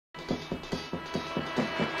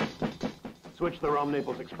Switch the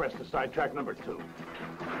Rome-Naples Express to sidetrack number 2.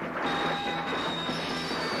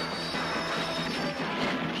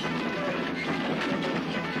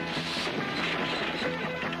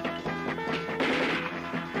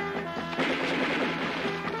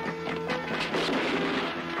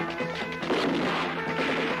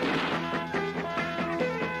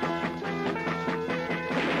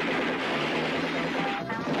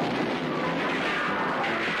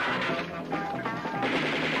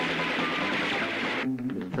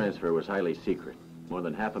 Transfer was highly secret. More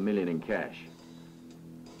than $500,000 in cash.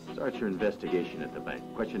 Start your investigation at the bank.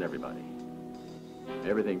 Question everybody.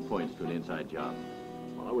 Everything points to an inside job.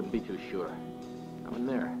 Well, I wouldn't be too sure. I'm in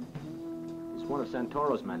there. He's one of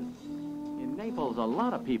Santoro's men. In Naples, a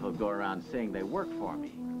lot of people go around saying they work for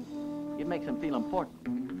me. It makes them feel important.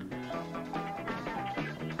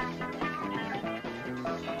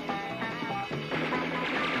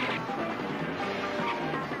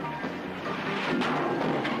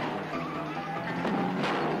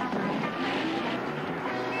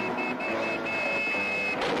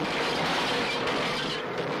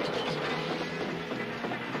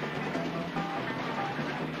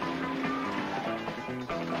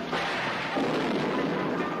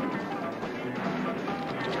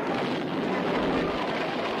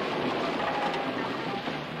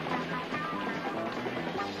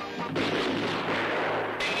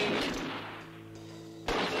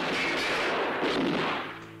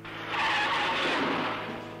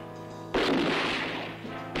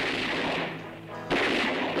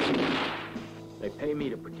 Pay me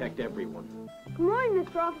to protect everyone. Good morning,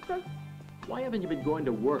 Mr. Officer. Why haven't you been going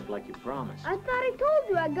to work like you promised? I thought I told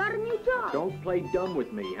you I got a new job. Don't play dumb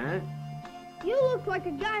with me, huh? You look like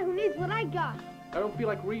a guy who needs what I got. I don't feel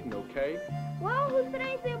like reading, okay? Well, who said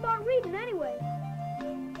anything about reading anyway?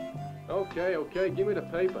 Okay, give me the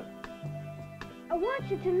paper. I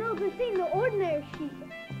want you to know this ain't no ordinary sheet.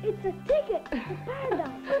 It's a ticket to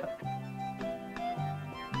paradise.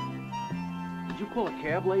 Did you call a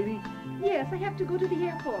cab, lady? Yes, I have to go to the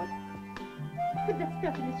airport. Put that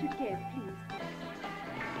stuff in the suitcase, please.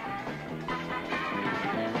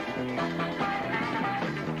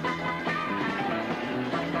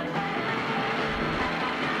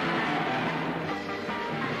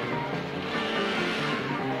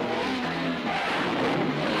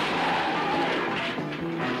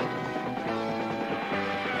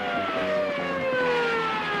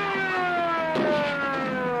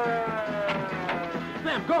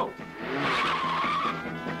 Ma'am, go!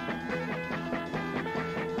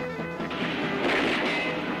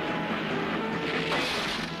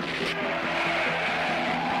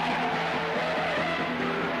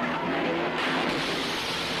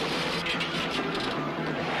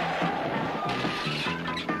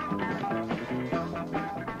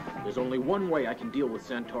 There's only one way I can deal with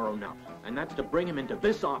Santoro now, and that's to bring him into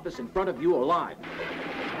this office in front of you alive.